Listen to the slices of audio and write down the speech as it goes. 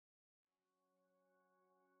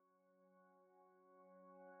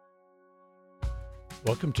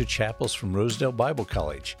Welcome to Chapels from Rosedale Bible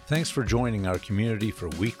College. Thanks for joining our community for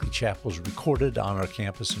weekly chapels recorded on our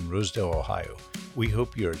campus in Rosedale, Ohio. We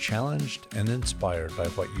hope you are challenged and inspired by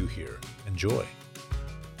what you hear. Enjoy.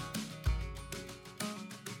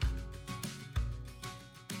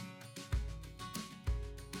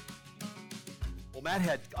 Well, Matt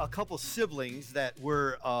had a couple siblings that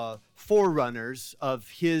were forerunners of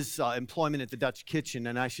his employment at the Dutch Kitchen,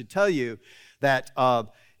 and I should tell you that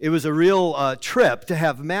it was a real trip to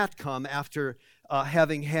have Matt come after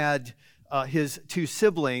having had his two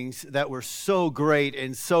siblings that were so great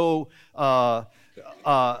and so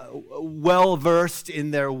well-versed in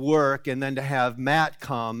their work, and then to have Matt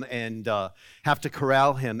come and have to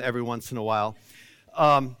corral him every once in a while.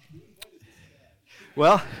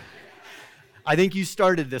 Well, I think you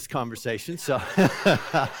started this conversation, so.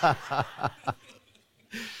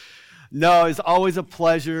 No, it's always a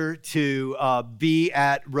pleasure to be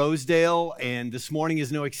at Rosedale, and this morning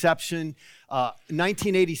is no exception.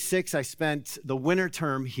 1986, I spent the winter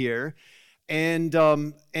term here, and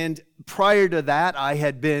prior to that, I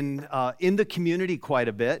had been in the community quite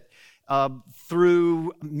a bit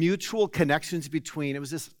through mutual connections between. It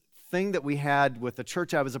was this thing that we had with the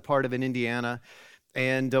church I was a part of in Indiana.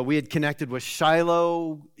 And we had connected with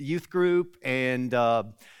Shiloh Youth Group, and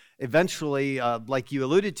eventually, like you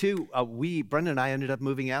alluded to, Brenda and I ended up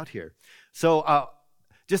moving out here. So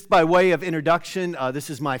just by way of introduction, this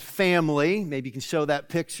is my family. Maybe you can show that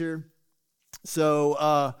picture.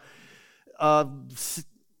 So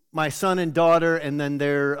my son and daughter, and then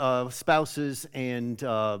their spouses, and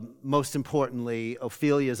most importantly,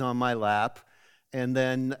 Ophelia's on my lap. And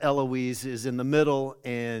then Eloise is in the middle,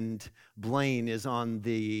 and Blaine is on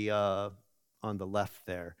the left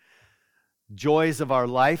there. Joys of our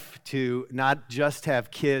life to not just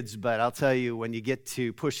have kids, but I'll tell you, when you get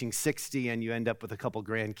to pushing 60 and you end up with a couple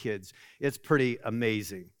grandkids, it's pretty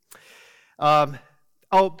amazing.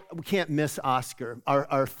 We can't miss Oscar.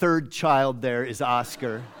 Our third child there is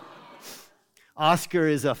Oscar. Oscar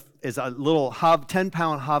is a little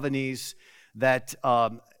 10-pound Havanese that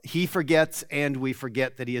he forgets, and we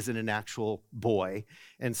forget that he isn't an actual boy.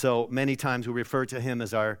 And so many times we refer to him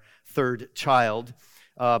as our third child.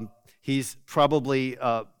 He's probably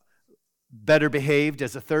better behaved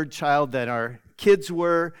as a third child than our kids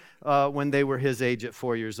were when they were his age at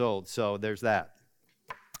 4 years old. So there's that.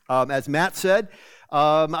 As Matt said,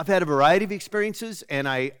 I've had a variety of experiences, and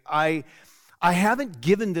I haven't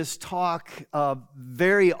given this talk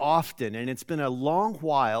very often, and it's been a long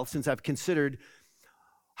while since I've considered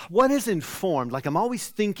what is informed. Like, I'm always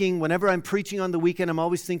thinking, whenever I'm preaching on the weekend, I'm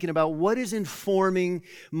always thinking about what is informing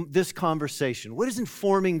this conversation? What is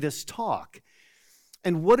informing this talk?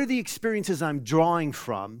 And what are the experiences I'm drawing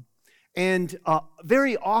from? And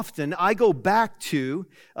very often I go back to,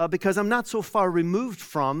 because I'm not so far removed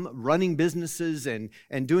from running businesses and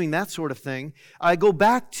doing that sort of thing, I go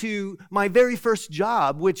back to my very first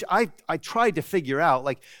job, which I tried to figure out,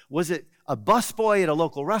 like, was it a busboy at a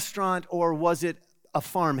local restaurant, or was it a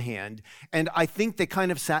farmhand? And I think they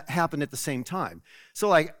kind of happened at the same time. So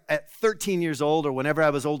like at 13 years old, or whenever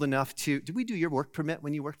I was old enough to, did we do your work permit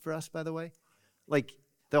when you worked for us, by the way? Like,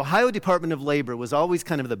 the Ohio Department of Labor was always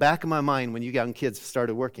kind of the back of my mind when you young kids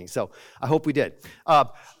started working. So I hope we did.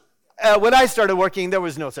 When I started working, there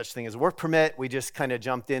was no such thing as a work permit. We just kind of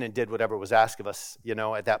jumped in and did whatever was asked of us,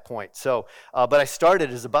 at that point. So, but I started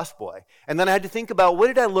as a busboy. And then I had to think about, what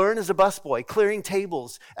did I learn as a busboy? Clearing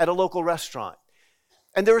tables at a local restaurant.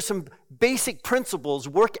 And there were some basic principles,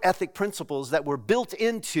 work ethic principles, that were built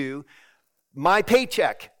into my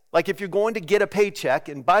paycheck. Like, if you're going to get a paycheck,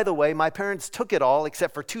 and by the way, my parents took it all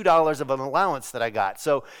except for $2 of an allowance that I got.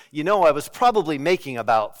 So, I was probably making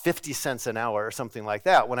about 50 cents an hour or something like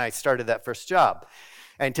that when I started that first job.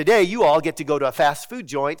 And today, you all get to go to a fast food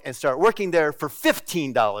joint and start working there for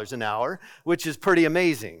 $15 an hour, which is pretty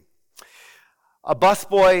amazing. A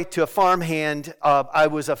busboy to a farmhand. I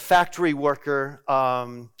was a factory worker.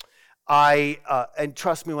 And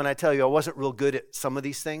trust me when I tell you, I wasn't real good at some of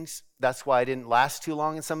these things. That's why I didn't last too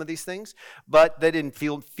long in some of these things. But they didn't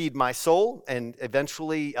feed my soul. And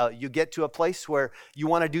eventually, you get to a place where you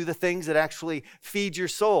want to do the things that actually feed your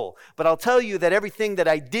soul. But I'll tell you that everything that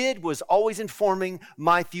I did was always informing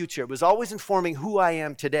my future. It was always informing who I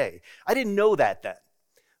am today. I didn't know that then.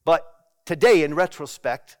 But today, in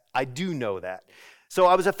retrospect, I do know that. So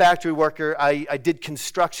I was a factory worker. I did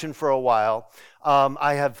construction for a while.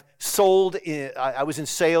 I have sold, I was in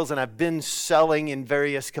sales, and I've been selling in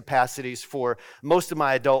various capacities for most of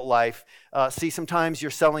my adult life. Sometimes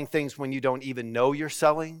you're selling things when you don't even know you're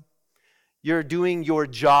selling. You're doing your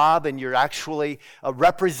job and you're actually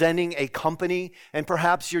representing a company, and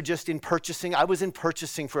perhaps you're just in purchasing. I was in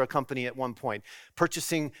purchasing for a company at one point,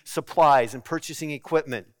 purchasing supplies and purchasing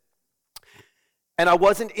equipment. And I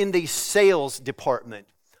wasn't in the sales department,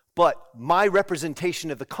 but my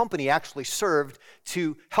representation of the company actually served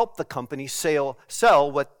to help the company sell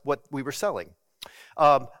what we were selling.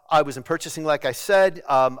 I was in purchasing, like I said.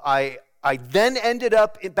 I then ended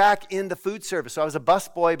up back in the food service. So I was a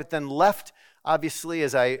busboy, but then left, obviously,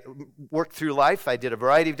 as I worked through life. I did a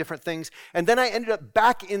variety of different things. And then I ended up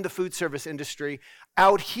back in the food service industry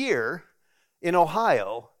out here in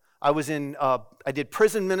Ohio. I did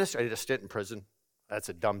prison ministry. I did a stint in prison. That's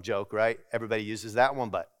a dumb joke, right? Everybody uses that one,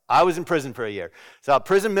 but I was in prison for a year. So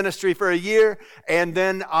prison ministry for a year, and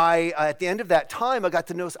then at the end of that time, I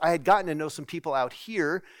had gotten to know some people out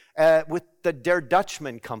here with the Der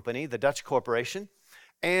Dutchman company, the Dutch corporation,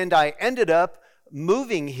 and I ended up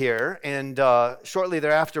moving here, and shortly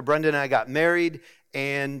thereafter, Brenda and I got married,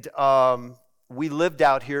 and we lived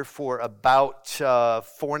out here for about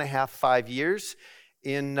 4.5, 5 years.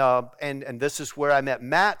 And this is where I met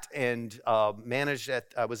Matt and I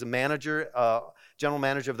was a manager, general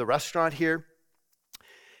manager of the restaurant here.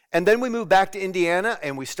 And then we moved back to Indiana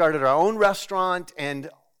and we started our own restaurant, and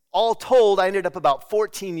all told, I ended up about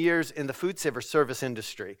 14 years in the food service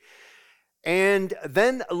industry. And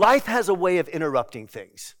then life has a way of interrupting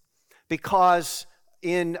things, because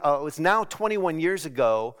it was now 21 years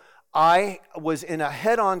ago, I was in a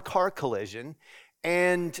head-on car collision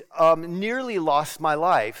and nearly lost my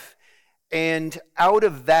life. And out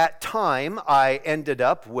of that time, I ended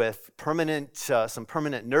up with some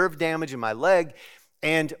permanent nerve damage in my leg.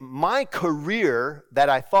 And my career that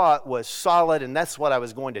I thought was solid, and that's what I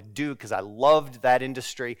was going to do because I loved that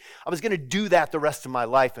industry. I was going to do that the rest of my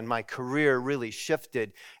life, and my career really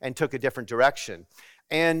shifted and took a different direction.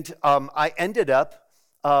 And I ended up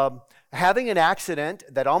having an accident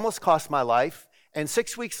that almost cost my life, and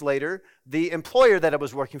 6 weeks later, the employer that I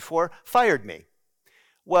was working for fired me.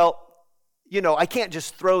 Well, I can't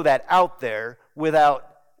just throw that out there without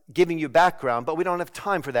giving you background, but we don't have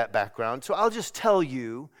time for that background. So I'll just tell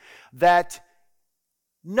you that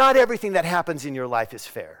not everything that happens in your life is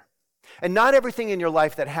fair. And not everything in your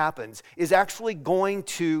life that happens is actually going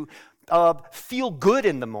to feel good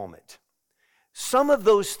in the moment. Some of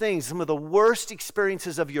those things, some of the worst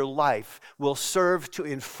experiences of your life will serve to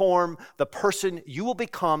inform the person you will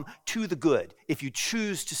become to the good, if you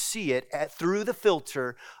choose to see it through the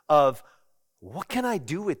filter of, what can I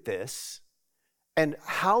do with this? And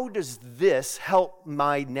how does this help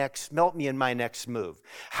me in my next move?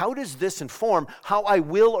 How does this inform how I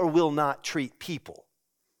will or will not treat people?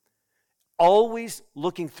 Always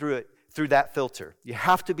looking through it through that filter. You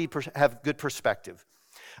have to have good perspective.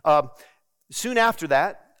 Soon after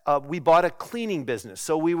that, we bought a cleaning business.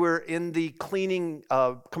 So we were in the cleaning,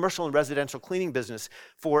 commercial and residential cleaning business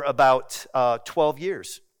for about 12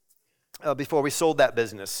 years. Before we sold that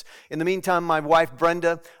business. In the meantime, my wife,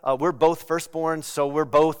 Brenda, we're both firstborn, so we're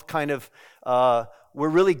both we're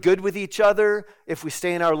really good with each other if we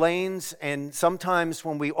stay in our lanes, and sometimes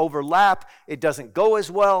when we overlap, it doesn't go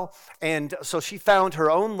as well. And so she found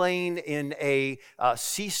her own lane in a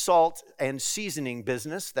sea salt and seasoning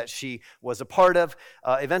business that she was a part of.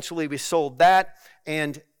 Eventually, we sold that,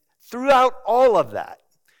 and throughout all of that,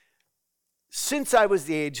 since I was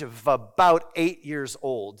the age of about 8 years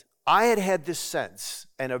old, I had this sense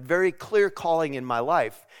and a very clear calling in my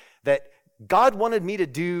life that God wanted me to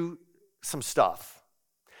do some stuff.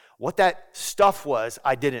 What that stuff was,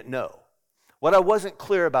 I didn't know. What I wasn't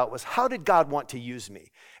clear about was, how did God want to use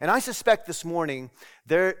me? And I suspect this morning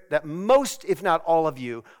that most, if not all of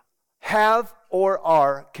you, have or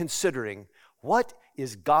are considering, what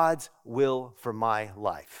is God's will for my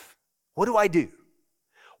life? What do I do?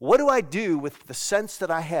 What do I do with the sense that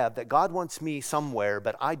I have that God wants me somewhere,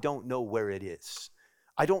 but I don't know where it is?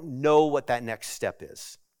 I don't know what that next step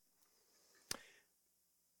is.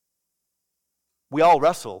 We all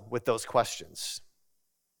wrestle with those questions.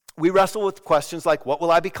 We wrestle with questions like, what will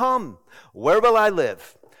I become? Where will I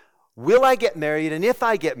live? Will I get married? And if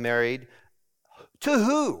I get married, to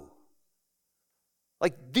who?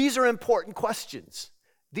 These are important questions.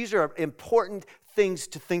 These are important things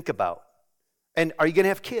to think about. And are you going to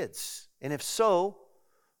have kids? And if so,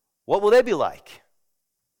 what will they be like?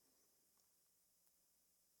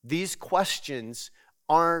 These questions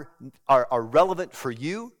are relevant for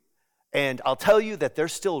you, and I'll tell you that they're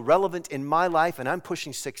still relevant in my life, and I'm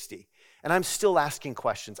pushing 60, and I'm still asking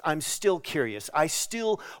questions. I'm still curious. I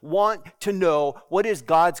still want to know, what is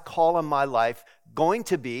God's call on my life going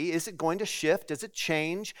to be? Is it going to shift? Does it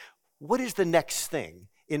change? What is the next thing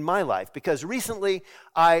in my life, because recently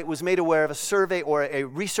I was made aware of a survey or a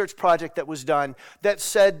research project that was done that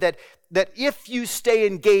said that if you stay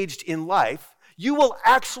engaged in life, you will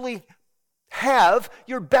actually have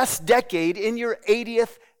your best decade in your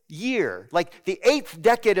 80th year. Like the 8th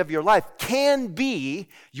decade of your life can be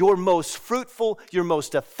your most fruitful, your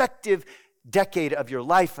most effective decade of your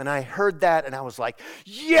life. And I heard that and I was like,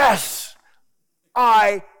 yes,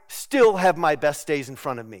 I still have my best days in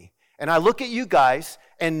front of me. And I look at you guys,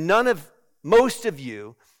 and most of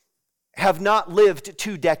you have not lived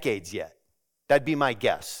 2 decades yet. That'd be my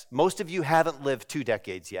guess. Most of you haven't lived 2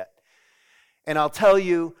 decades yet. And I'll tell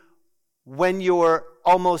you, when you're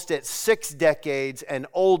almost at 6 decades and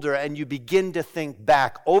older, and you begin to think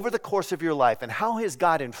back over the course of your life and how has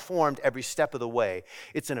God informed every step of the way,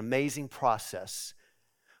 it's an amazing process.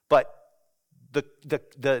 But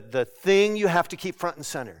the thing you have to keep front and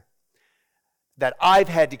center, that I've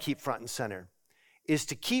had to keep front and center, is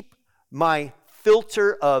to keep my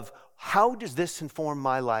filter of how does this inform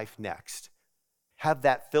my life next? Have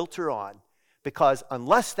that filter on, because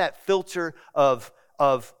unless that filter of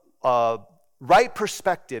right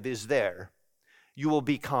perspective is there, you will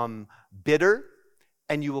become bitter,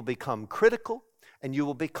 and you will become critical, and you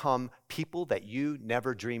will become people that you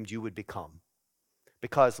never dreamed you would become.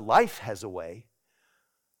 Because life has a way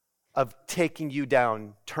of taking you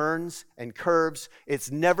down turns and curves. It's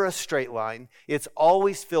never a straight line. It's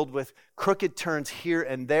always filled with crooked turns here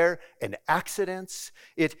and there and accidents.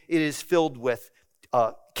 It is filled with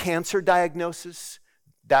cancer diagnosis.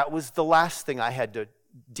 That was the last thing I had to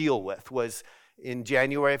deal with, was in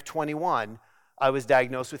January of 21, I was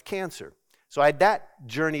diagnosed with cancer. So I had that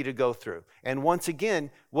journey to go through. And once again,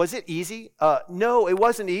 was it easy? No, it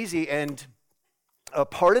wasn't easy. And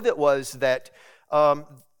part of it was that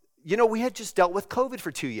we had just dealt with COVID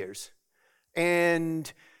for 2 years.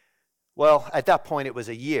 And, well, at that point it was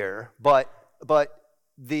a year, but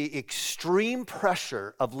the extreme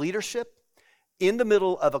pressure of leadership in the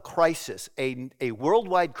middle of a crisis, a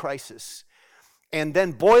worldwide crisis, and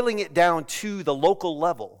then boiling it down to the local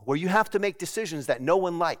level where you have to make decisions that no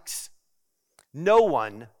one likes. No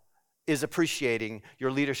one is appreciating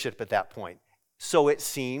your leadership at that point. So it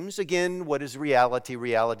seems, again, what is reality?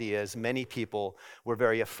 Reality is many people were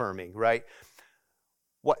very affirming, right?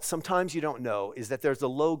 What sometimes you don't know is that there's a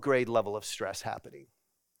low-grade level of stress happening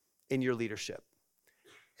in your leadership.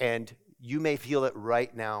 And you may feel it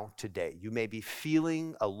right now today. You may be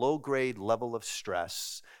feeling a low-grade level of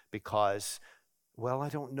stress because, well, I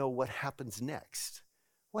don't know what happens next.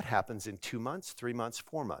 What happens in 2 months, 3 months,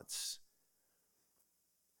 4 months?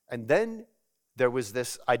 And then there was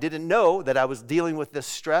this, I didn't know that I was dealing with this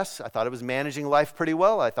stress. I thought I was managing life pretty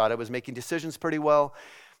well. I thought I was making decisions pretty well.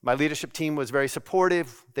 My leadership team was very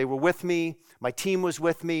supportive. They were with me. My team was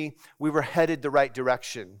with me. We were headed the right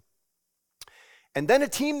direction. And then a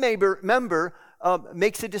team member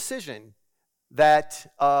makes a decision that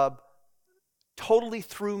totally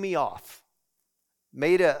threw me off.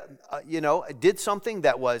 Did something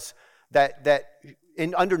that was, that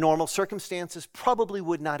under normal circumstances probably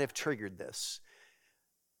would not have triggered this.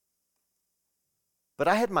 But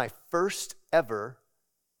I had my first ever,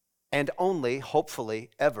 and only, hopefully,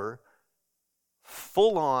 ever,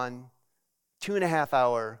 full-on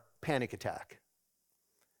 2.5-hour panic attack.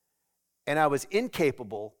 And I was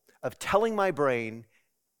incapable of telling my brain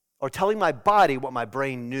or telling my body what my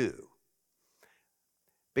brain knew.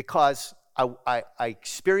 Because I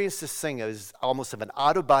experienced this thing as almost of an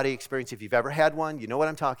out-of-body experience. If you've ever had one, you know what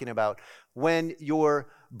I'm talking about. When your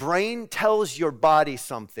brain tells your body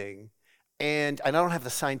something, and I don't have the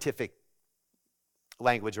scientific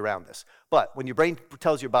language around this, but when your brain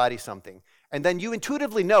tells your body something, and then you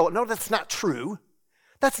intuitively know, no, that's not true.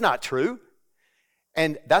 That's not true.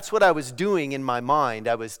 And that's what I was doing in my mind.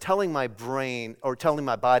 I was telling my brain or telling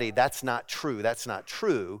my body, that's not true, that's not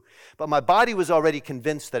true. But my body was already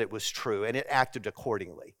convinced that it was true, and it acted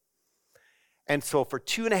accordingly. And so for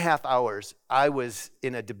 2.5 hours, I was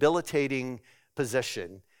in a debilitating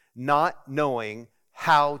position, not knowing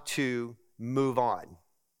how to move on.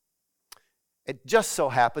 It just so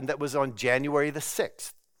happened that it was on January the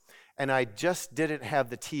 6th. And I just didn't have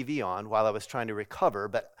the TV on while I was trying to recover,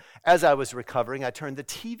 but as I was recovering, I turned the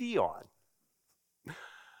TV on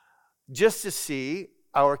just to see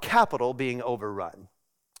our Capitol being overrun.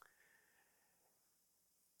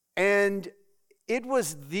 And it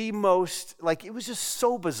was the most, it was just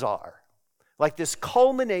so bizarre. Like this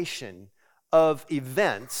culmination of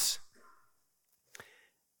events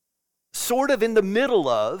sort of in the middle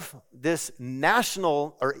of this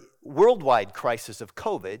national or worldwide crisis of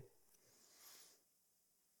COVID.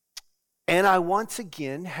 And I once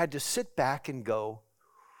again had to sit back and go,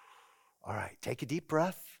 All right, take a deep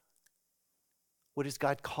breath. What is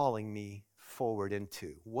God calling me forward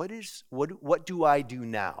into? What do I do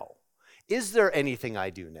now? Is there anything I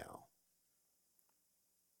do now?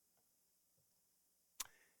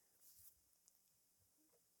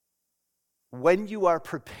 When you are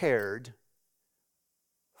prepared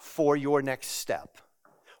for your next step,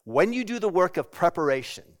 when you do the work of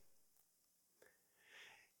preparation,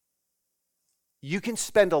 you can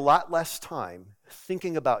spend a lot less time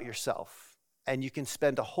thinking about yourself, and you can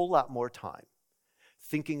spend a whole lot more time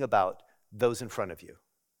thinking about those in front of you.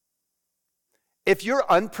 If you're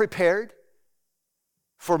unprepared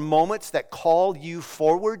for moments that call you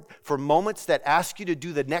forward, for moments that ask you to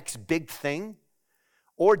do the next big thing,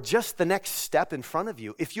 or just the next step in front of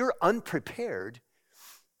you, if you're unprepared,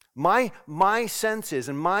 my sense is,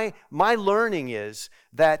 and my learning is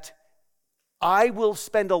that I will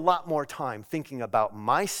spend a lot more time thinking about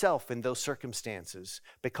myself in those circumstances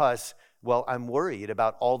because, well, I'm worried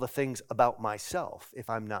about all the things about myself if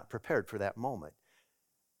I'm not prepared for that moment.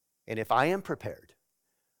 And if I am prepared,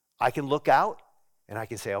 I can look out and I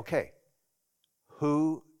can say, okay,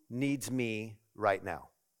 who needs me right now?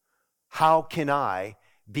 How can I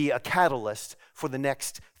be a catalyst for the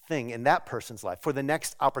next thing in that person's life, for the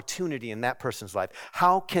next opportunity in that person's life?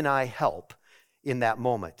 How can I help in that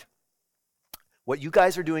moment? What you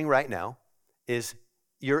guys are doing right now is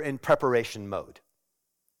you're in preparation mode.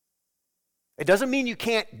 It doesn't mean you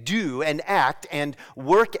can't do and act and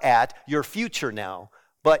work at your future now,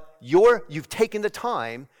 but you've taken the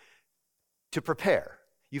time to prepare.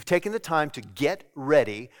 You've taken the time to get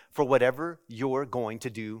ready for whatever you're going to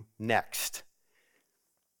do next.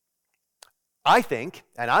 I think,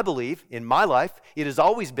 and I believe in my life, it has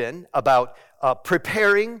always been about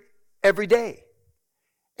preparing every day.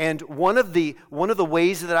 And one of the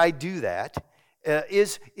ways that I do that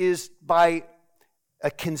is by a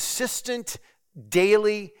consistent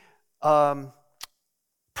daily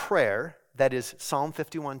prayer that is Psalm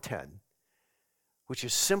 51:10, which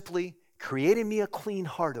is simply, create in me a clean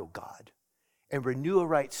heart, O God, and renew a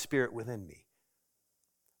right spirit within me.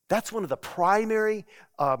 That's one of the primary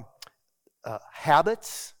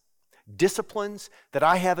habits, disciplines that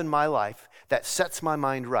I have in my life that sets my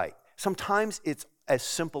mind right. Sometimes it's as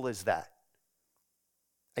simple as that.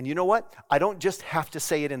 And you know what? I don't just have to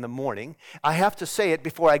say it in the morning. I have to say it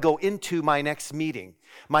before I go into my next meeting,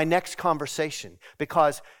 my next conversation.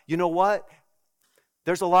 Because you know what?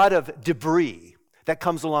 There's a lot of debris that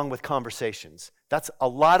comes along with conversations. That's a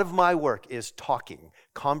lot of my work is talking,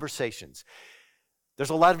 conversations.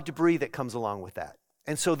 There's a lot of debris that comes along with that.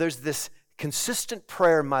 And so there's this consistent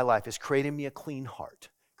prayer in my life is creating me a clean heart.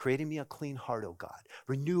 Creating me a clean heart, O God.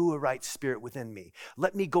 Renew a right spirit within me.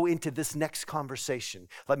 Let me go into this next conversation.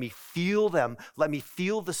 Let me feel them. Let me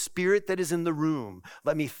feel the spirit that is in the room.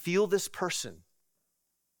 Let me feel this person.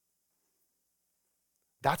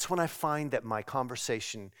 That's when I find that my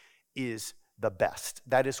conversation is the best.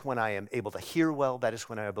 That is when I am able to hear well. That is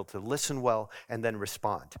when I'm able to listen well and then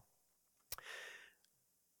respond.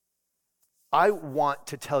 I want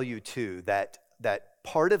to tell you too that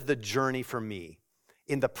part of the journey for me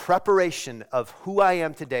in the preparation of who I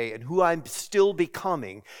am today and who I'm still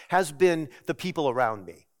becoming has been the people around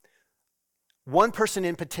me. One person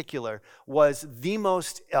in particular was the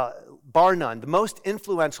most, bar none, the most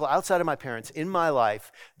influential outside of my parents in my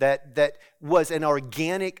life that was an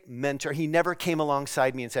organic mentor. He never came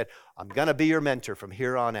alongside me and said, I'm going to be your mentor from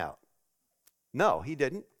here on out. No, he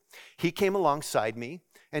didn't. He came alongside me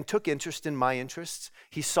and took interest in my interests.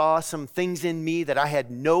 He saw some things in me that I had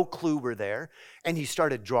no clue were there, and he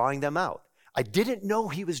started drawing them out. I didn't know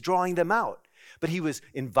he was drawing them out, but he was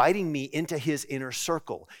inviting me into his inner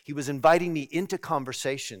circle. He was inviting me into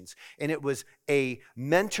conversations, and it was a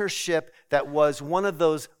mentorship that was one of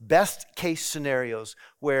those best case scenarios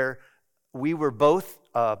where we were both,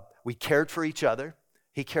 we cared for each other.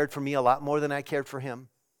 He cared for me a lot more than I cared for him.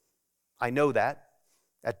 I know that.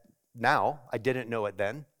 Now, I didn't know it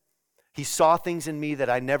then. He saw things in me that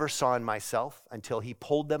I never saw in myself until he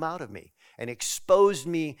pulled them out of me and exposed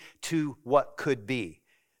me to what could be.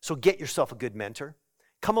 So get yourself a good mentor.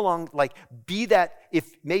 Come along, be that,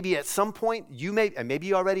 if maybe at some point you may, and maybe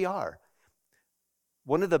you already are.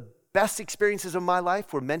 One of the best experiences of my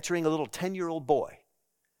life were mentoring a little 10-year-old boy.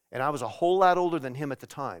 And I was a whole lot older than him at the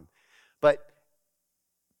time. But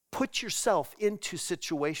put yourself into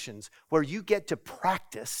situations where you get to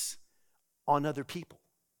practice on other people,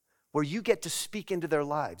 where you get to speak into their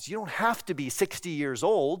lives. You don't have to be 60 years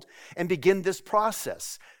old and begin this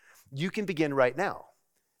process. You can begin right now.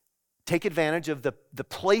 Take advantage of the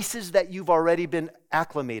places that you've already been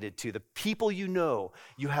acclimated to, the people you know.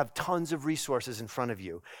 You have tons of resources in front of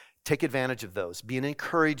you. Take advantage of those. Be an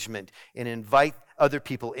encouragement and invite other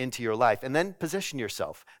people into your life. And then position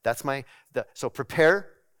yourself. So prepare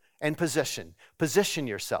and position. Position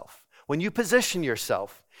yourself. When you position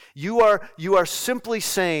yourself, you are simply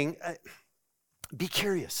saying, be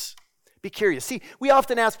curious. Be curious. See, we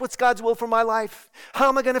often ask, what's God's will for my life? How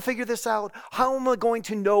am I going to figure this out? How am I going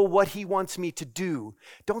to know what he wants me to do?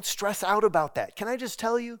 Don't stress out about that. Can I just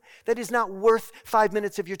tell you, that is not worth 5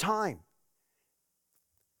 minutes of your time.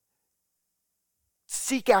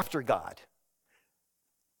 Seek after God.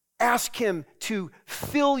 Ask him to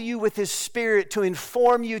fill you with his Spirit, to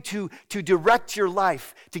inform you, to direct your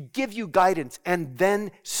life, to give you guidance, and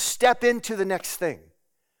then step into the next thing.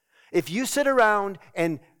 If you sit around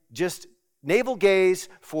and just navel gaze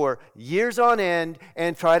for years on end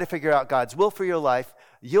and try to figure out God's will for your life,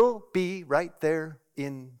 you'll be right there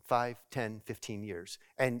in 5, 10, 15 years.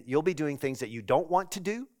 And you'll be doing things that you don't want to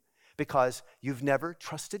do because you've never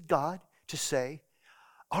trusted God to say,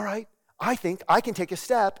 all right, I think I can take a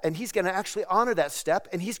step, and he's going to actually honor that step,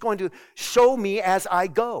 and he's going to show me as I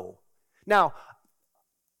go. Now,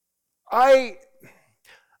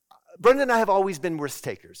 Brenda and I have always been risk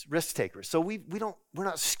takers. So we're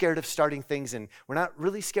not scared of starting things, and we're not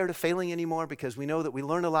really scared of failing anymore because we know that we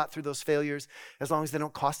learn a lot through those failures as long as they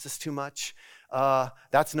don't cost us too much.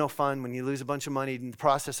 That's no fun when you lose a bunch of money in the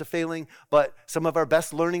process of failing, but some of our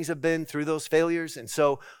best learnings have been through those failures, and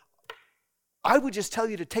so I would just tell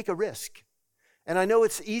you to take a risk. And I know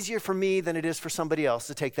it's easier for me than it is for somebody else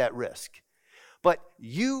to take that risk. But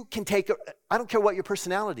you can I don't care what your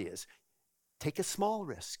personality is, take a small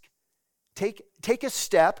risk. Take a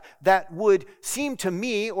step that would seem to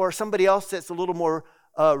me or somebody else that's a little more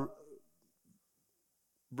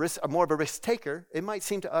more of a risk taker, it might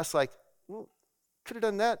seem to us like, well, could have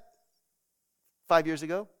done that 5 years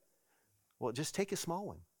ago. Well, just take a small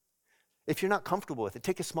one. If you're not comfortable with it,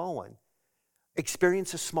 take a small one.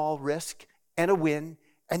 Experience a small risk and a win,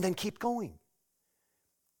 and then keep going.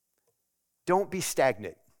 Don't be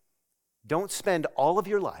stagnant. Don't spend all of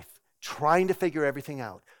your life trying to figure everything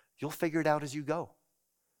out. You'll figure it out as you go.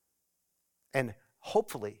 And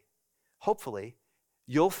hopefully,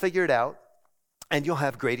 you'll figure it out, and you'll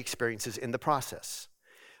have great experiences in the process.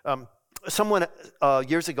 Someone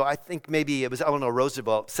years ago, I think maybe it was Eleanor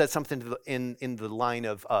Roosevelt, said something in the line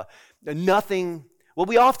of nothing. Well,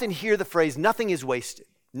 we often hear the phrase, nothing is wasted.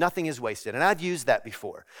 Nothing is wasted. And I've used that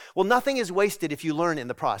before. Well, nothing is wasted if you learn in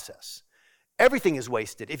the process. Everything is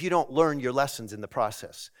wasted if you don't learn your lessons in the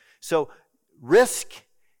process. So risk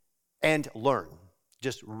and learn.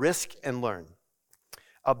 Just risk and learn.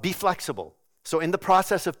 Be flexible. So in the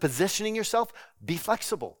process of positioning yourself, be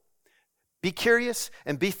flexible. Be curious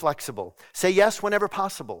and be flexible. Say yes whenever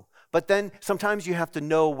possible. But then sometimes you have to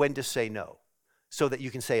know when to say no so that you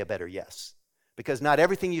can say a better yes. Because not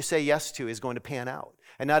everything you say yes to is going to pan out.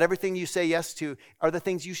 And not everything you say yes to are the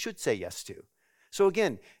things you should say yes to. So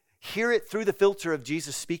again, hear it through the filter of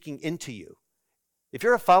Jesus speaking into you. If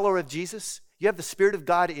you're a follower of Jesus, you have the Spirit of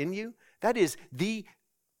God in you, he's the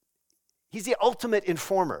ultimate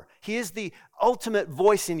informer. He is the ultimate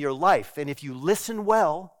voice in your life. And if you listen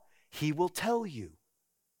well, he will tell you.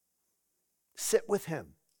 Sit with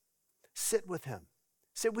him. Sit with him.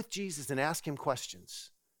 Sit with Jesus and ask him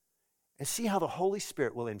questions. And see how the Holy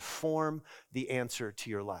Spirit will inform the answer to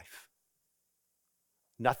your life.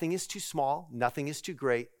 Nothing is too small. Nothing is too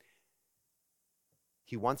great.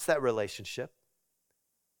 He wants that relationship.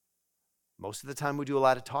 Most of the time we do a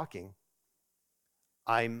lot of talking.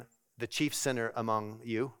 I'm the chief sinner among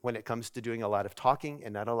you when it comes to doing a lot of talking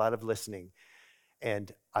and not a lot of listening.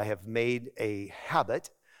 And I have made a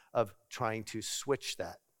habit of trying to switch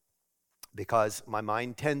that because my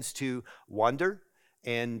mind tends to wander.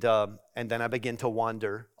 And then I begin to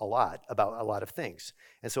wander a lot about a lot of things.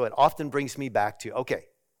 And so it often brings me back to, okay,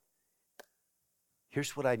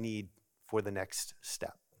 here's what I need for the next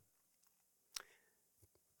step.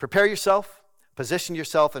 Prepare yourself, position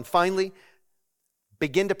yourself, and finally,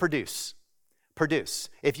 begin to produce. Produce.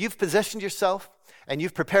 If you've positioned yourself and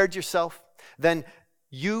you've prepared yourself, then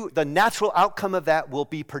the natural outcome of that will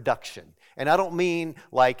be production. And I don't mean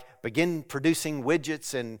like begin producing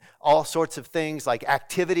widgets and all sorts of things like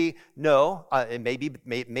activity. No, it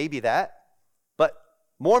may be that. But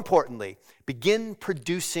more importantly, begin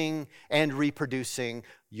producing and reproducing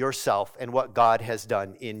yourself and what God has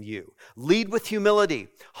done in you. Lead with humility.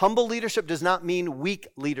 Humble leadership does not mean weak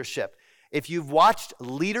leadership. If you've watched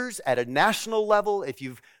leaders at a national level, if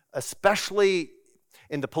you've especially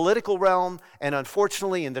in the political realm and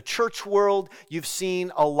unfortunately in the church world, you've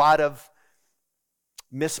seen a lot of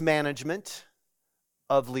mismanagement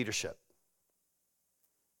of leadership.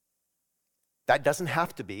 That doesn't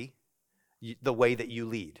have to be the way that you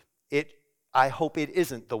lead. I hope it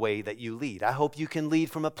isn't the way that you lead. I hope you can lead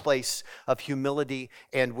from a place of humility,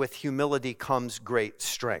 and with humility comes great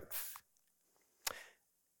strength.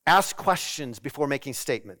 Ask questions before making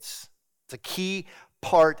statements. It's a key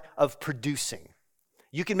part of producing.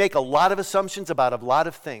 You can make a lot of assumptions about a lot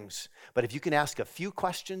of things, but if you can ask a few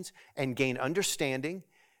questions and gain understanding,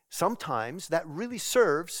 sometimes that really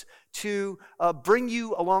serves to bring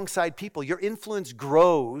you alongside people. Your influence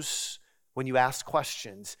grows when you ask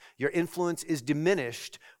questions. Your influence is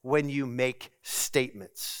diminished when you make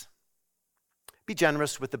statements. Be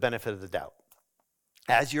generous with the benefit of the doubt.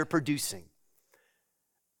 As you're producing,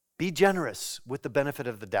 be generous with the benefit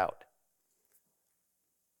of the doubt.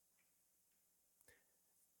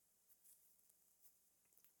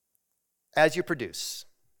 As you produce,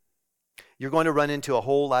 you're going to run into a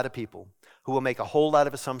whole lot of people who will make a whole lot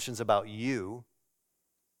of assumptions about you,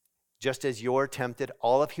 just as you're tempted.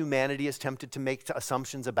 All of humanity is tempted to make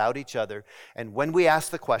assumptions about each other. And when we ask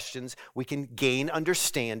the questions, we can gain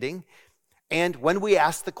understanding. And when we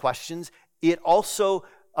ask the questions, it also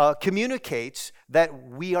communicates that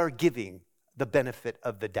we are giving the benefit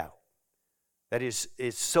of the doubt. That is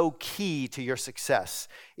so key to your success,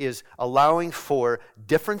 is allowing for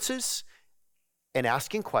differences and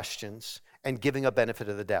asking questions and giving a benefit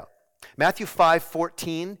of the doubt. Matthew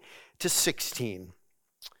 5:14 to 16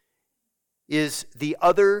 is the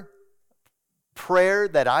other prayer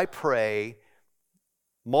that I pray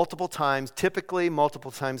multiple times, typically multiple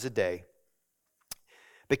times a day,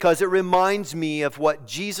 because it reminds me of what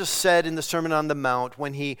Jesus said in the Sermon on the Mount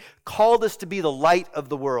when he called us to be the light of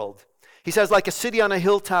the world. He says, like a city on a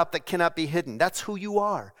hilltop that cannot be hidden. That's who you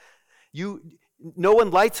are. No one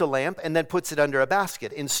lights a lamp and then puts it under a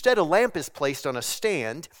basket. Instead, a lamp is placed on a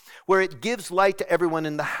stand where it gives light to everyone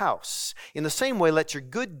in the house. In the same way, let your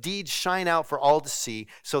good deeds shine out for all to see,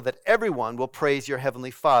 so that everyone will praise your heavenly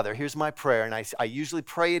Father. Here's my prayer, and I usually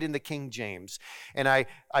pray it in the King James. And I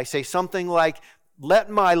say something like,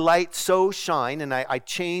 let my light so shine, and I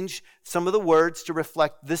change some of the words to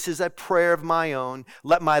reflect this is a prayer of my own.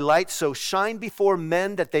 Let my light so shine before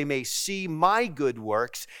men that they may see my good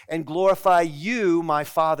works and glorify you, my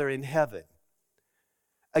Father in heaven.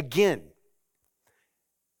 Again,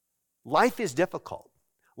 life is difficult.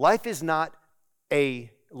 Life is not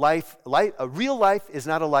a real life is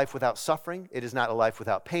not a life without suffering. It is not a life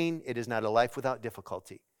without pain. It is not a life without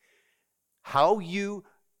difficulty. How you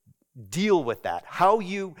deal with that, how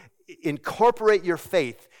you incorporate your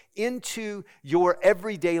faith into your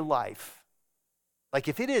everyday life. Like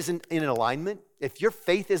if it isn't in alignment, if your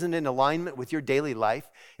faith isn't in alignment with your daily life,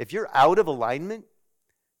 if you're out of alignment,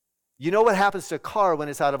 you know what happens to a car when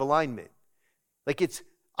it's out of alignment. Here's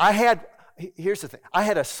the thing. I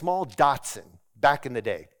had a small Datsun back in the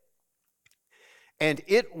day. And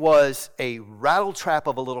it was a rattle trap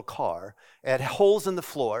of a little car. It had holes in the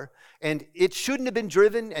floor, and it shouldn't have been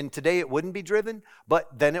driven, and today it wouldn't be driven, but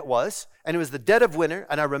then it was. And it was the dead of winter,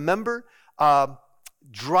 and I remember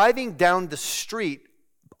driving down the street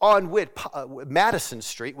on Madison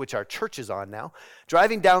Street, which our church is on now,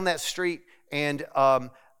 driving down that street, and I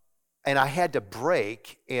had to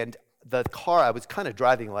brake, and the car, I was kind of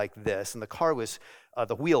driving like this, and the car was,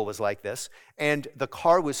 the wheel was like this, and the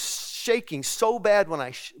car was shaking so bad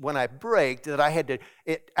when I braked that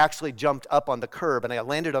it actually jumped up on the curb, and I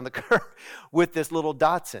landed on the curb with this little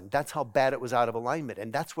Datsun. That's how bad it was out of alignment,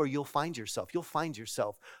 and that's where you'll find yourself. You'll find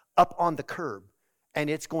yourself up on the curb, and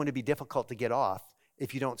it's going to be difficult to get off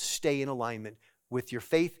if you don't stay in alignment with your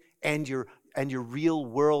faith and your real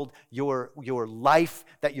world, your life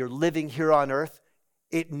that you're living here on earth.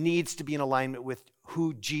 It needs to be in alignment with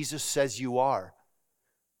who Jesus says you are.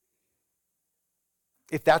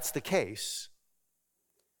 If that's the case,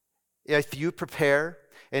 if you prepare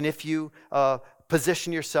and if you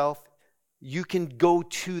position yourself, you can go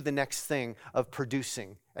to the next thing of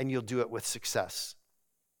producing, and you'll do it with success.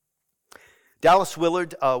 Dallas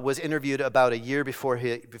Willard was interviewed about a year before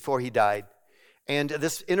he died. And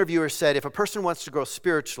this interviewer said, if a person wants to grow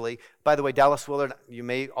spiritually, by the way, Dallas Willard, you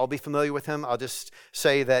may all be familiar with him. I'll just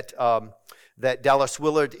say that that Dallas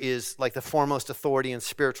Willard is like the foremost authority in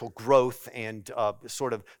spiritual growth and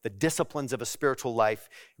sort of the disciplines of a spiritual life.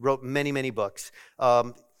 He wrote many, many books.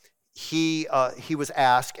 He was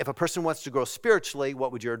asked, if a person wants to grow spiritually,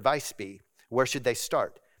 what would your advice be? Where should they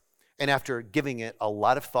start? And after giving it a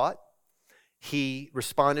lot of thought, he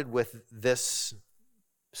responded with this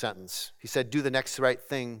sentence. He said, do the next right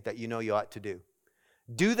thing that you know you ought to do.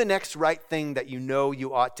 Do the next right thing that you know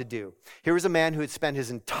you ought to do. Here was a man who had spent his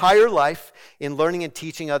entire life in learning and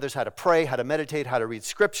teaching others how to pray, how to meditate, how to read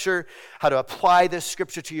Scripture, how to apply this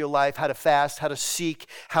Scripture to your life, how to fast, how to seek,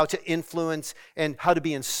 how to influence, and how to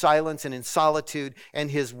be in silence and in solitude. And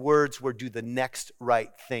his words were, do the next right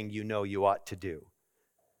thing you know you ought to do.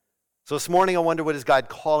 So this morning, I wonder, what is God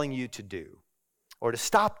calling you to do or to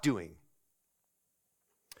stop doing?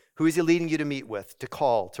 Who is he leading you to meet with, to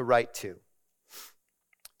call, to write to?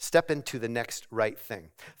 Step into the next right thing.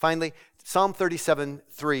 Finally, Psalm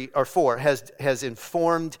 37:4 has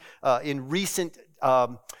informed in recent,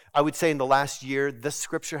 I would say in the last year, this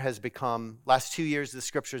scripture has become, last 2 years, this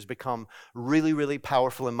scripture has become really, really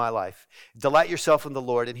powerful in my life. Delight yourself in the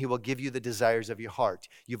Lord, and he will give you the desires of your heart.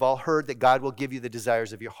 You've all heard that God will give you the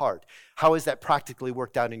desires of your heart. How has that practically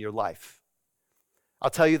worked out in your life? I'll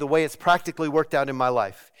tell you the way it's practically worked out in my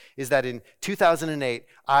life is that in 2008,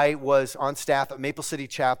 I was on staff at Maple City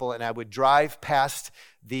Chapel, and I would drive past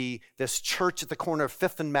this church at the corner of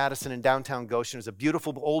 5th and Madison in downtown Goshen. It was a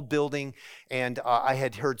beautiful old building, and I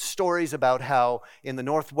had heard stories about how in the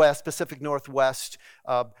Northwest, Pacific Northwest,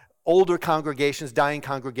 older congregations, dying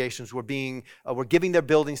congregations were giving their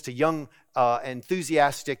buildings to young,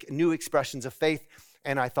 enthusiastic, new expressions of faith.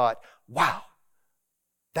 And I thought, wow.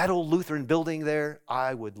 That old Lutheran building there,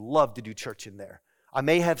 I would love to do church in there. I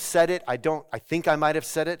may have said it. I think I might have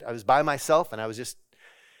said it. I was by myself, and I was just...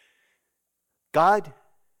 God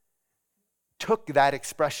took that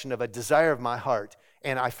expression of a desire of my heart,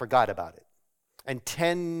 and I forgot about it. And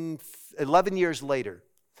 11 years later,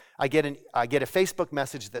 I get a Facebook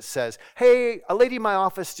message that says, hey, a lady in my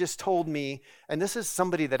office just told me, and this is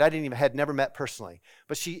somebody that I had never met personally,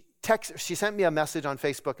 but she sent me a message on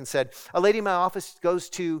Facebook and said, a lady in my office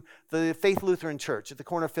goes to the Faith Lutheran Church at the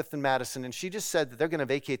corner of 5th and Madison, and she just said that they're going to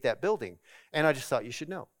vacate that building. And I just thought, you should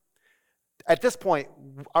know. At this point,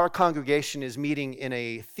 our congregation is meeting in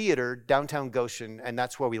a theater downtown Goshen, and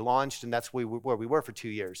that's where we launched, and that's where we were for 2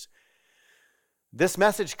 years. This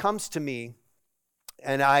message comes to me,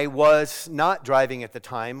 and I was not driving at the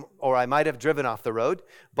time, or I might have driven off the road,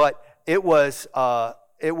 but it was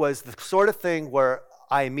the sort of thing where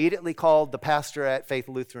I immediately called the pastor at Faith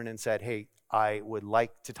Lutheran and said, hey, I would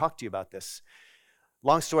like to talk to you about this.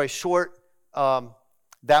 Long story short,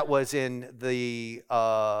 that was in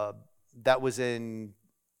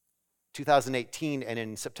 2018, and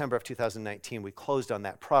in September of 2019, we closed on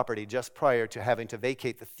that property just prior to having to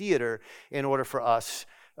vacate the theater in order for us,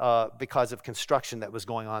 because of construction that was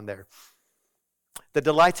going on there. The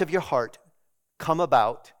delights of your heart come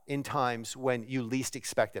about in times when you least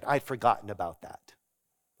expect it. I'd forgotten about that.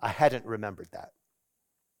 I hadn't remembered that.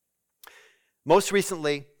 Most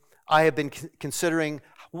recently, I have been considering,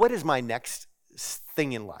 what is my next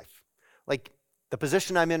thing in life? Like the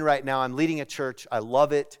position I'm in right now, I'm leading a church. I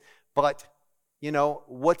love it. But,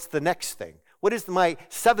 what's the next thing? What is my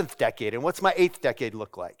 7th decade, and what's my 8th decade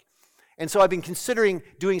look like? And so I've been considering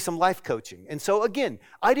doing some life coaching. And so again,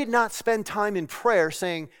 I did not spend time in prayer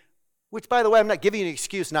saying, which by the way, I'm not giving you an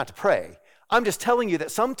excuse not to pray. I'm just telling you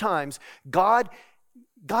that sometimes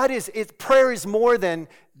prayer is more than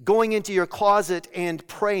going into your closet and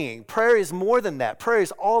praying. Prayer is more than that. Prayer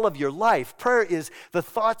is all of your life. Prayer is the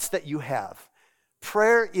thoughts that you have.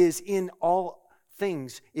 Prayer is in all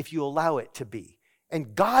things if you allow it to be.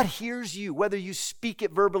 And God hears you, whether you speak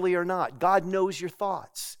it verbally or not. God knows your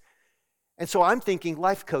thoughts. And so I'm thinking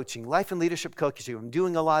life coaching, life and leadership coaching. I'm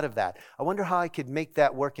doing a lot of that. I wonder how I could make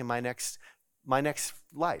that work in my next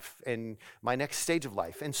life and my next stage of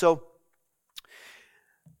life. And so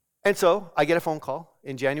I get a phone call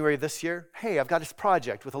in January of this year. Hey, I've got this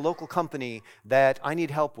project with a local company that I need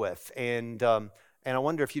help with, and I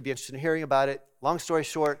wonder if you'd be interested in hearing about it. Long story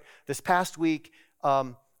short, this past week,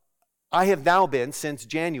 I have now been, since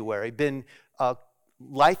January,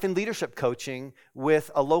 life and leadership coaching with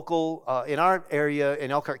a local, in our area, in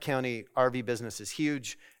Elkhart County, RV business is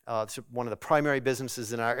huge. It's one of the primary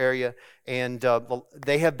businesses in our area, and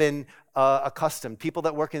they have been accustomed. People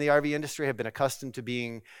that work in the RV industry have been accustomed to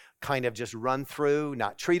being kind of just run through,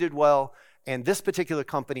 not treated well, and this particular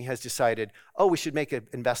company has decided, we should make an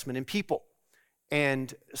investment in people.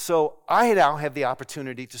 And so I now have the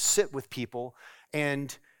opportunity to sit with people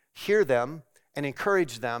and hear them and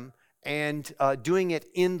encourage them, and doing it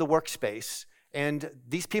in the workspace. And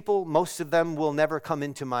these people, most of them will never come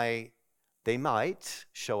into they might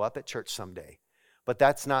show up at church someday. But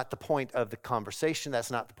that's not the point of the conversation. That's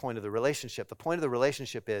not the point of the relationship. The point of the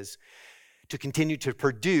relationship is to continue to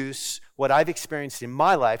produce what I've experienced in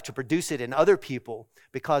my life, to produce it in other people,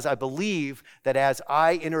 because I believe that as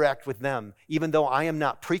I interact with them, even though I am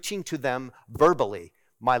not preaching to them verbally,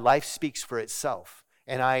 my life speaks for itself.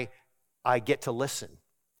 and I get to listen,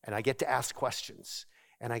 and I get to ask questions,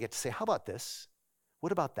 and I get to say, how about this?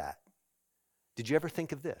 What about that? Did you ever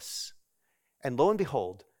think of this? And lo and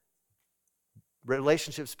behold,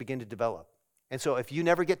 relationships begin to develop. And so if you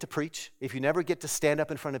never get to preach, if you never get to stand up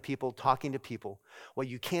in front of people, talking to people, what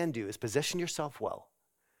you can do is position yourself well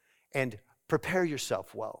and prepare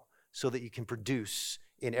yourself well so that you can produce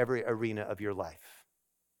in every arena of your life.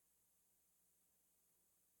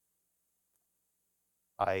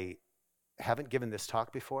 I haven't given this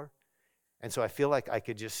talk before, and so I feel like I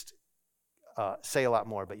could just say a lot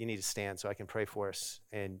more, but you need to stand so I can pray for us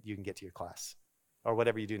and you can get to your class or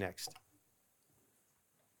whatever you do next.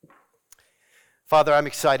 Father, I'm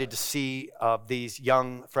excited to see these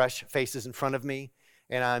young, fresh faces in front of me,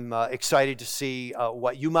 and I'm excited to see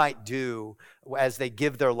what you might do as they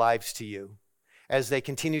give their lives to you, as they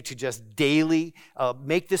continue to just daily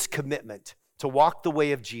make this commitment to walk the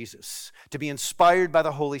way of Jesus, to be inspired by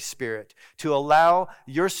the Holy Spirit, to allow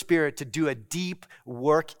your Spirit to do a deep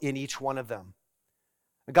work in each one of them.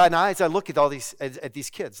 God, now as I look at all these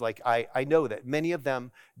kids, like I know that many of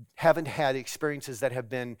them haven't had experiences that have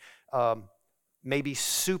been maybe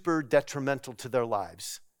super detrimental to their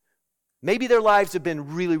lives. Maybe their lives have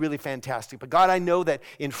been really, really fantastic. But God, I know that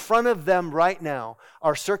in front of them right now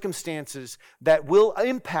are circumstances that will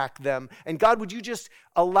impact them. And God, would you just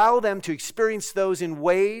allow them to experience those in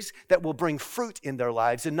ways that will bring fruit in their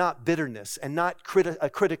lives and not bitterness and not a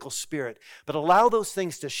critical spirit, but allow those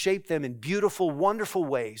things to shape them in beautiful, wonderful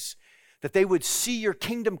ways, that they would see your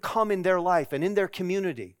kingdom come in their life and in their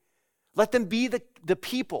community. Let them be the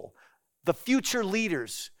people, the future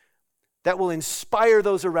leaders that will inspire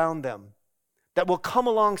those around them, that will come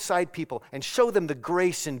alongside people and show them the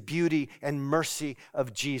grace and beauty and mercy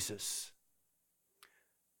of Jesus.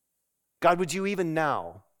 God, would you even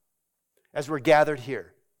now, as we're gathered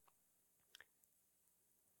here,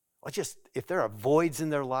 if there are voids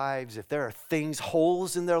in their lives, if there are things,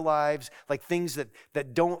 holes in their lives, like things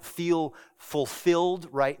that don't feel fulfilled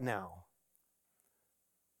right now,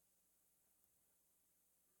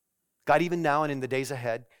 God, even now and in the days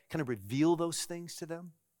ahead, kind of reveal those things to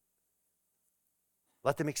them.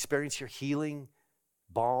 Let them experience your healing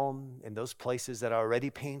balm in those places that are already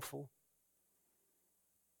painful.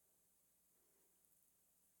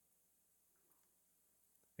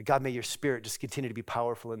 And God, may your Spirit just continue to be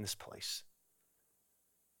powerful in this place.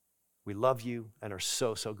 We love you and are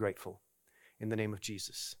so, so grateful. In the name of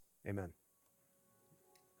Jesus, amen.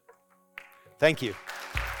 Thank you.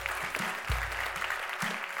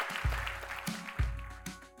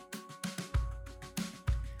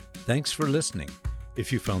 Thanks for listening.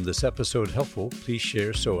 If you found this episode helpful, please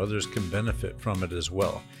share so others can benefit from it as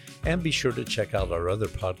well. And be sure to check out our other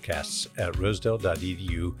podcasts at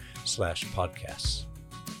rosedale.edu/podcasts.